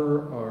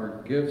offer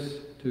our gifts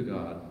to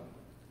God.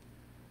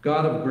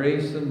 God of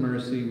grace and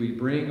mercy, we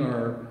bring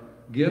our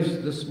gifts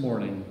this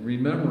morning,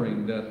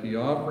 remembering that the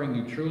offering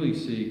you truly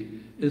seek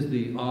is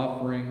the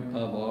offering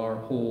of our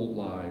whole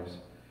lives.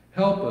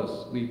 Help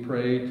us, we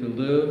pray, to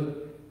live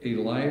a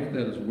life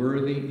that is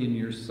worthy in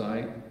your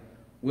sight.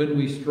 When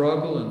we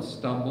struggle and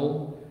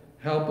stumble,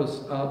 help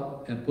us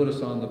up and put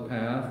us on the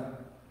path.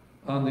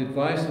 On the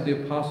advice of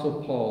the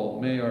Apostle Paul,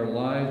 may our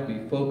lives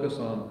be focused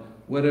on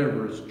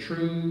whatever is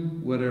true,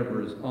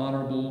 whatever is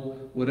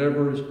honorable,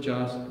 whatever is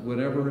just,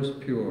 whatever is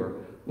pure,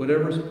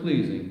 whatever is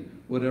pleasing,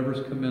 whatever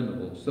is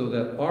commendable, so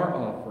that our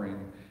offering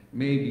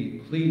may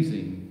be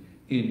pleasing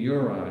in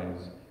your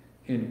eyes.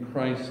 In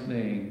Christ's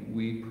name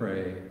we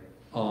pray.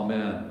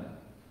 Amen.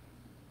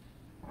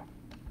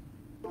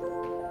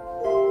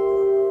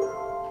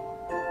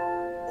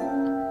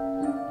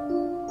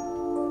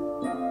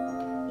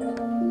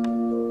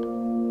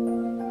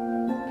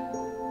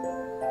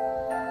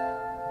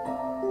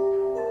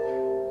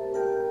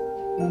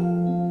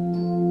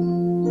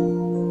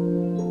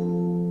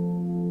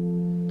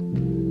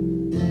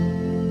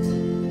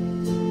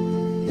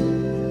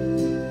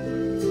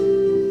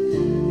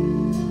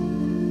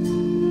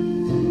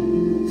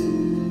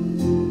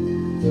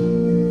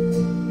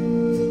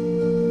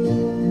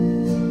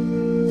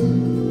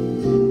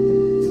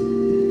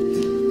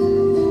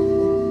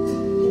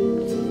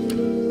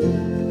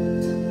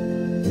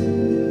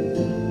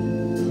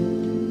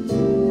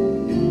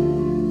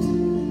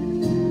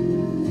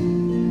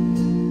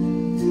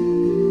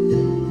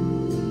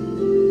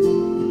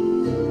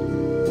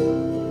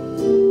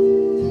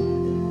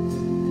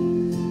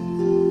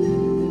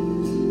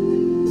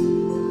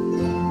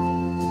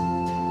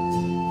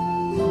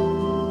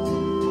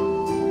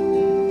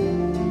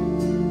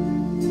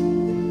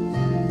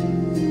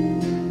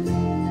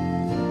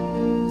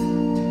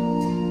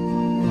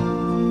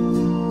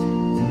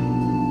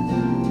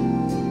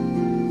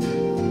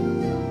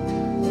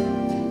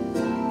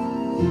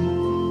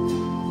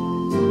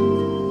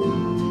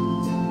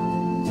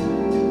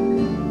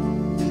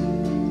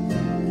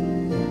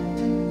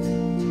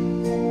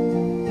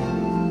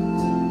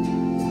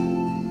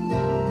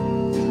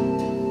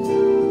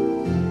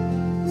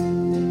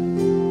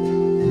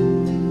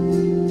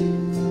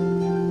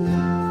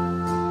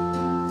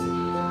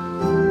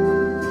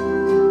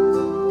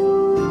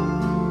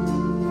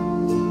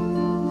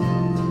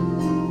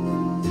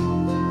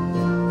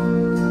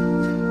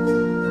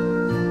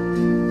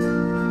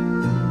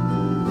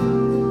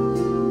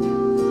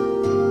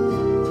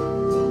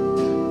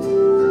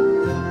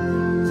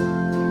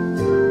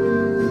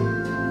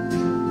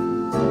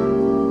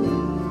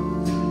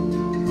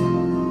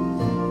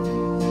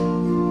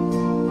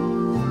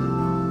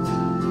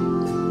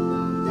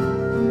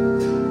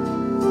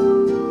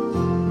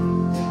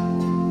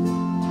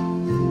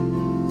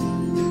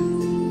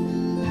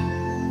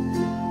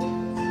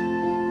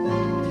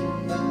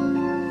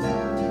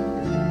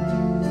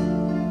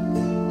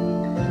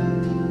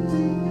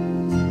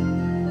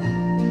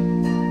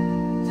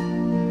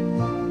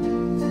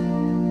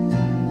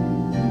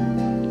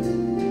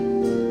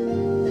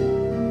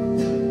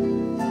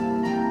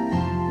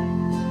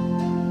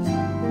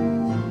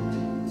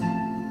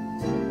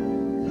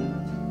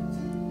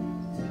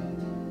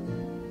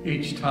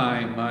 Each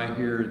time I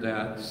hear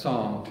that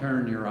song,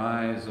 Turn Your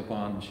Eyes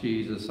Upon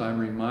Jesus, I'm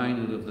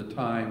reminded of the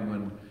time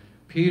when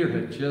Peter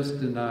had just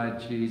denied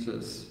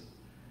Jesus,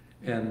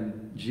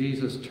 and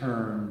Jesus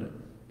turned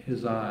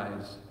his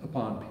eyes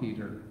upon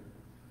Peter.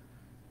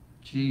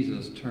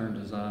 Jesus turned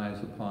his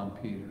eyes upon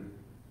Peter.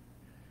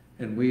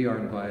 and we are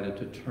invited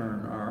to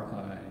turn our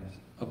eyes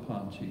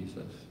upon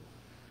Jesus.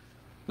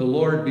 The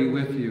Lord be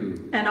with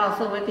you. And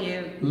also with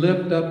you.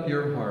 Lift up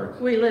your hearts.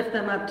 We lift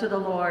them up to the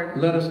Lord.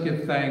 Let us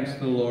give thanks to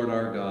the Lord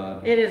our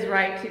God. It is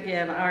right to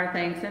give our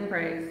thanks and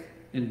praise.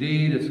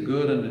 Indeed, it's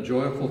good and a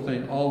joyful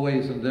thing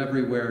always and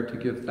everywhere to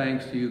give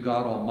thanks to you,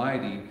 God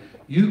Almighty.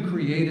 You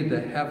created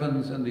the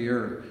heavens and the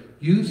earth.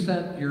 You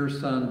sent your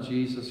Son,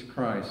 Jesus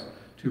Christ,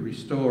 to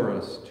restore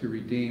us, to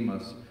redeem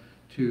us,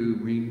 to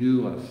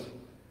renew us.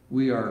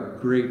 We are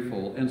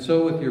grateful. And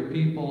so with your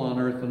people on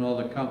earth and all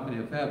the company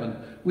of heaven,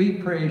 we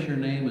praise your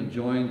name and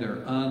join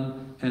their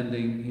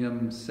unending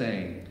hymn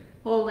saying,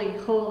 Holy,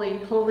 holy,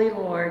 holy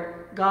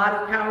Lord, God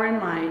of power and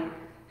might,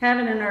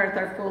 heaven and earth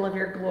are full of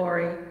your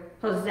glory.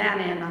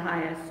 Hosanna in the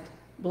highest.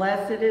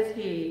 Blessed is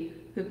he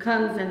who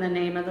comes in the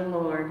name of the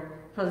Lord.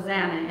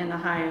 Hosanna in the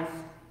highest.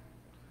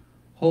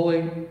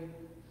 Holy,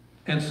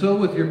 and so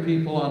with your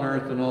people on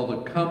earth and all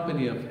the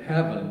company of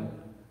heaven,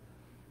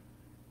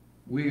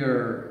 we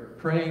are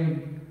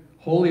praying,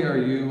 holy are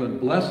you and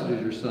blessed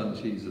is your Son,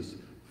 Jesus.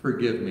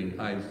 Forgive me,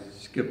 I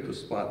skipped a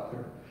spot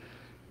there.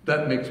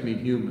 That makes me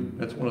human.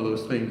 That's one of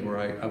those things where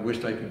I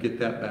wished I could get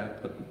that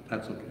back, but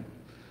that's okay.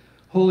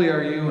 Holy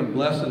are you and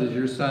blessed is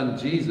your Son,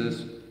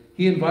 Jesus.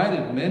 He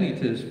invited many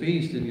to his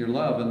feast in your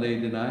love, and they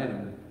denied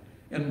him.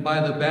 And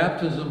by the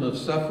baptism of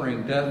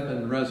suffering, death,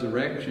 and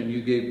resurrection,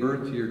 you gave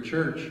birth to your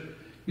church.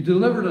 You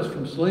delivered us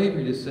from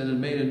slavery to sin and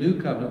made a new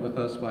covenant with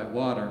us by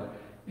water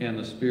and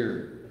the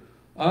Spirit.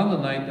 On the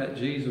night that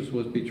Jesus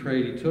was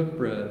betrayed, he took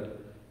bread,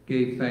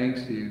 gave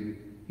thanks to you.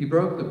 He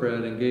broke the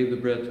bread and gave the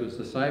bread to his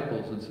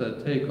disciples and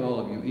said, take all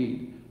of you,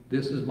 eat.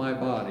 This is my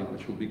body,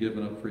 which will be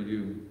given up for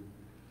you.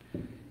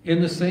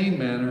 In the same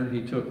manner,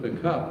 he took the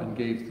cup and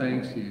gave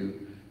thanks to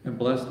you and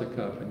blessed the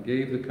cup and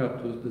gave the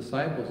cup to his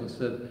disciples and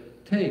said,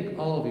 take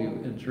all of you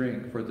and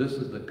drink, for this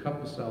is the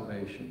cup of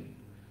salvation.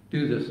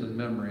 Do this in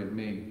memory of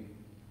me.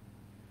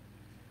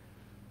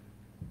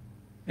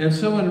 And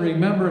so in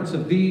remembrance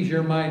of these,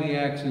 your mighty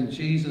acts in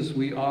Jesus,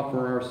 we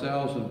offer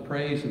ourselves in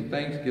praise and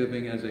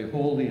thanksgiving as a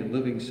holy and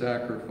living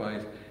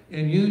sacrifice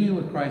in union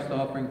with Christ's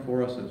offering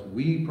for us as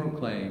we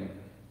proclaim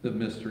the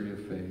mystery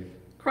of faith.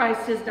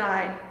 Christ has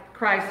died.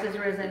 Christ is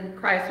risen.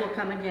 Christ will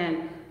come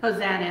again.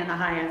 Hosanna in the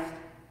highest.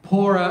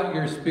 Pour out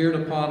your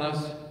Spirit upon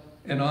us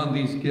and on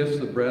these gifts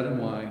of bread and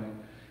wine.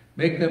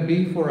 Make them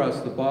be for us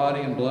the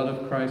body and blood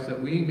of Christ,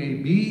 that we may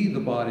be the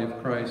body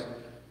of Christ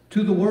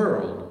to the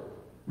world,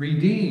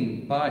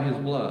 redeemed by his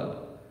blood.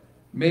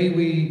 May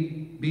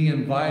we be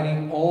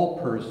inviting all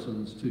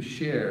persons to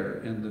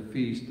share in the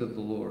feast of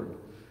the Lord.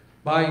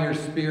 By your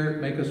Spirit,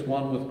 make us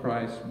one with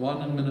Christ,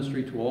 one in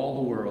ministry to all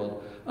the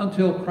world,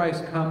 until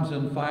Christ comes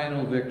in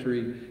final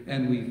victory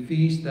and we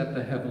feast at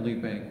the heavenly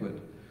banquet.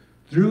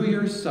 Through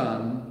your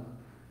Son,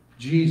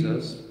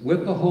 Jesus,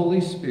 with the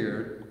Holy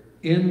Spirit,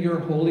 in your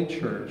holy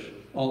church,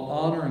 all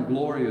honor and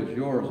glory is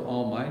yours,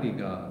 Almighty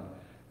God,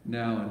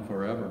 now and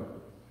forever.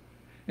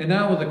 And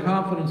now, with the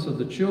confidence of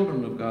the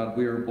children of God,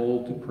 we are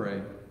bold to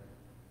pray.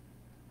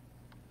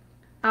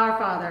 Our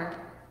Father,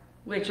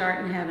 which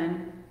art in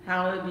heaven,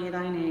 hallowed be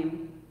thy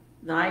name.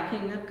 Thy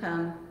kingdom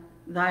come,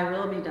 thy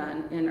will be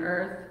done, in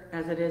earth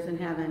as it is in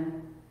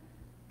heaven.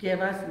 Give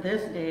us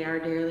this day our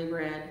daily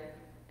bread,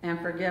 and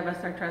forgive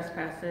us our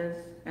trespasses,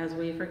 as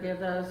we forgive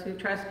those who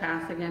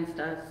trespass against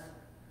us.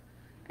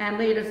 And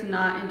lead us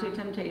not into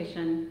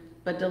temptation,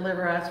 but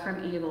deliver us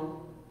from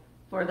evil.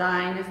 For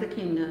thine is the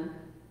kingdom,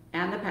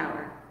 and the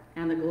power,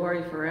 and the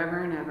glory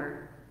forever and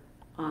ever.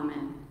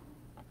 Amen.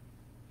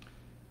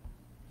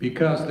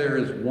 Because there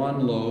is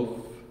one loaf,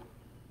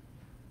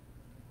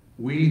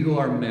 we who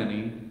are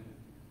many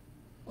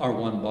are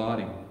one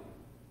body.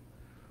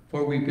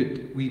 For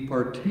we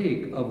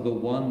partake of the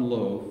one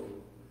loaf,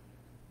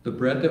 the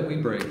bread that we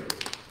break.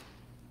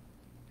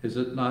 Is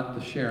it not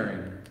the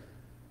sharing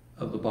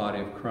of the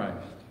body of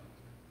Christ?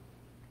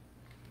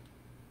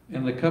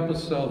 And the cup of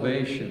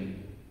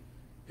salvation,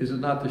 is it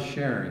not the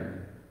sharing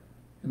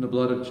in the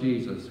blood of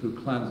Jesus, who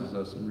cleanses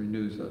us and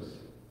renews us?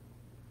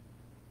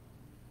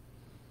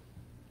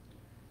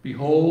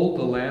 Behold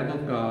the Lamb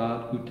of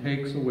God, who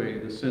takes away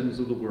the sins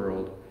of the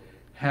world.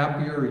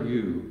 Happy are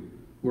you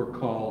who are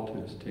called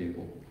to his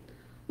table.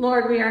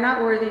 Lord, we are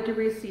not worthy to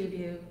receive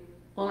you.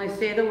 Only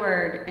say the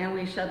word, and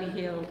we shall be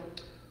healed.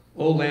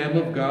 O Lamb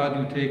of God,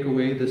 who take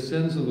away the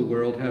sins of the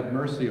world, have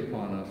mercy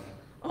upon us.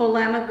 O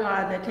Lamb of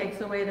God, that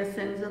takes away the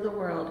sins of the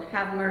world,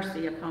 have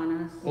mercy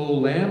upon us. O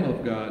Lamb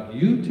of God,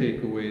 you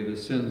take away the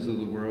sins of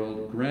the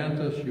world, grant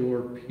us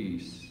your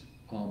peace.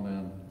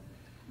 Amen.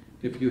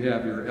 If you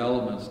have your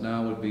elements,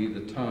 now would be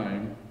the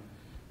time,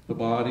 the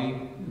body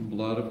and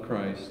blood of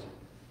Christ,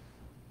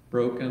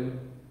 broken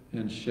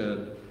and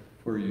shed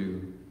for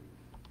you.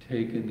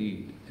 Take and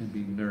eat and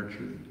be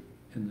nurtured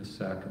in the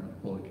sacrament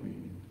of Holy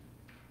Communion.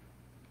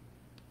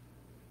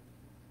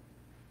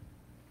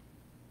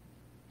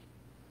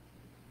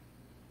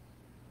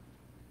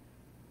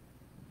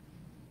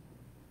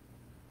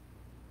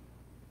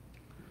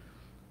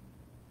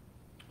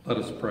 Let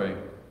us pray.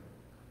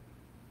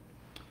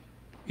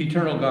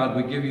 Eternal God,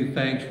 we give you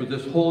thanks for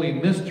this holy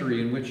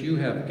mystery in which you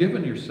have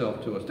given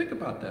yourself to us. Think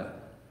about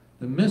that.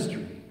 The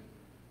mystery.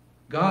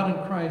 God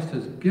in Christ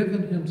has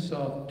given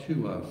himself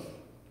to us,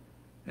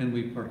 and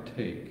we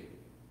partake.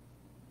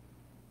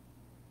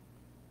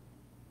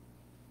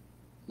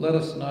 Let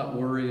us not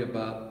worry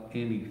about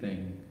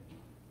anything,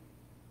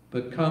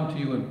 but come to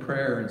you in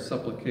prayer and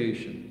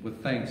supplication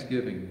with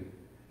thanksgiving.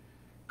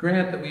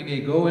 Grant that we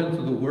may go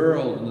into the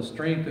world in the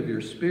strength of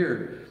your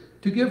Spirit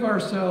to give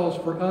ourselves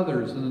for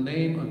others in the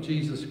name of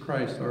Jesus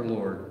Christ our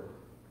Lord.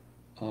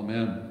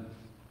 Amen.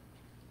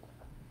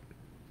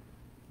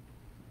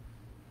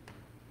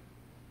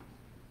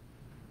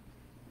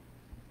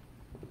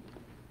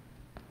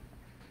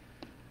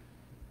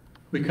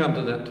 We come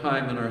to that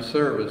time in our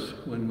service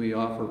when we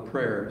offer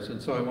prayers, and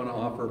so I want to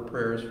offer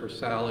prayers for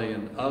Sally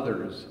and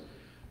others,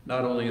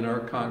 not only in our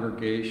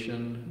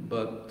congregation,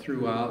 but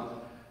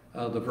throughout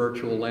the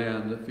virtual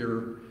land.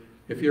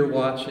 If you're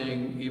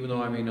watching, even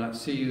though I may not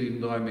see you, even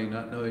though I may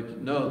not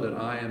know that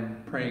I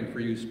am praying for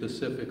you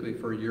specifically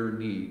for your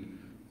need.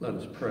 Let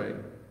us pray.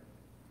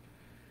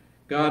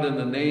 God, in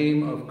the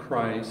name of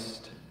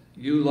Christ,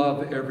 you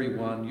love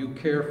everyone, you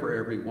care for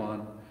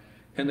everyone,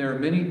 and there are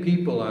many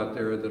people out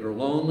there that are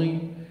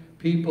lonely,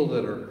 people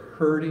that are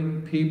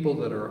hurting, people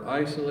that are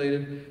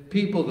isolated,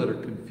 people that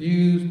are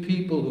confused,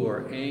 people who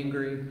are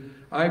angry.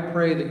 I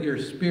pray that your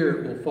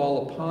Spirit will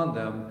fall upon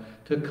them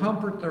to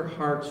comfort their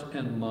hearts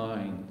and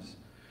minds,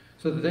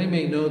 so that they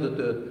may know that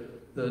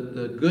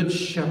the Good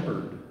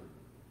Shepherd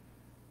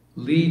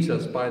leads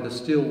us by the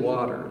still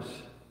waters,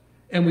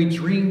 and we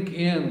drink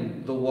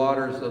in the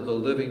waters of the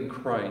living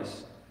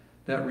Christ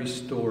that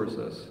restores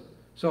us.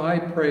 So I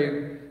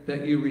pray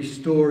that you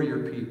restore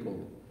your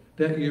people,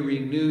 that you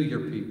renew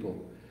your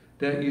people,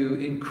 that you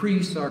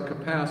increase our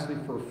capacity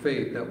for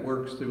faith that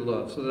works through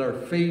love, so that our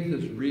faith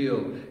is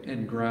real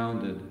and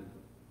grounded.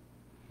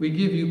 We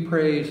give you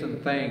praise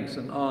and thanks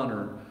and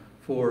honor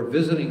for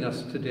visiting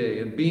us today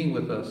and being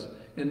with us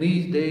in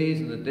these days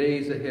and the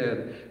days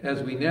ahead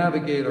as we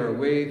navigate our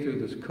way through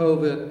this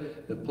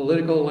COVID, the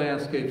political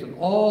landscapes, and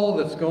all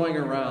that's going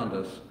around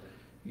us.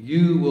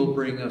 You will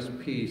bring us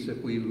peace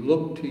if we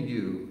look to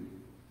you.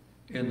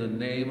 In the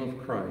name of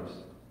Christ.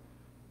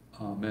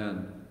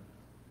 Amen.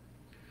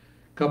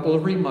 Couple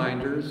of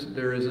reminders.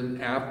 There is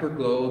an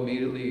afterglow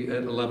immediately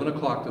at 11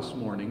 o'clock this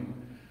morning.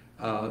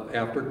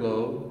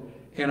 Afterglow.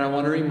 And I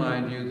want to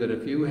remind you that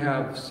if you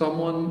have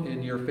someone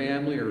in your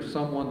family or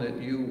someone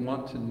that you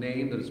want to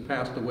name that has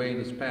passed away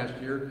in this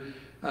past year,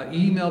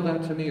 email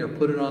that to me or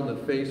put it on the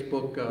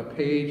Facebook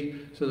page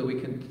so that we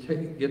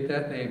can get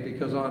that name,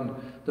 because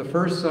on the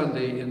first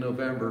Sunday in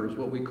November is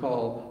what we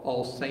call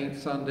All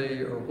Saints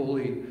Sunday, or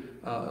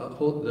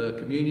the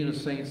Communion of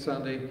Saints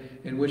Sunday,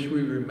 in which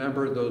we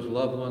remember those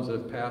loved ones that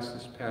have passed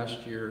this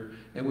past year,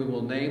 and we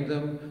will name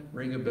them,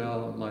 ring a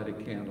bell, and light a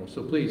candle.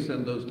 So please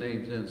send those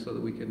names in so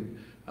that we can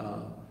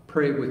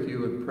pray with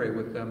you and pray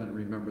with them and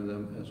remember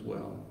them as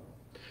well.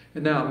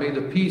 And now, may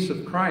the peace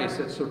of Christ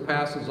that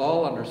surpasses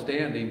all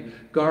understanding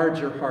guard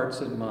your hearts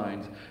and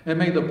minds. And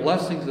may the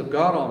blessings of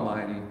God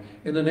Almighty,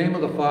 in the name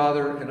of the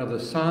Father, and of the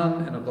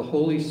Son, and of the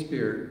Holy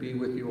Spirit, be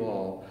with you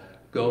all.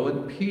 Go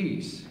in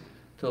peace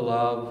to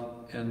love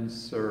and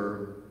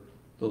serve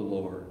the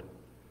Lord.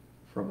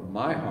 From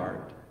my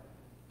heart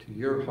to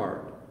your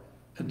heart,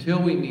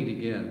 until we meet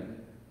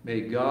again,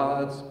 may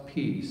God's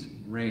peace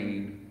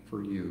reign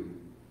for you.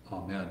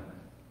 Amen.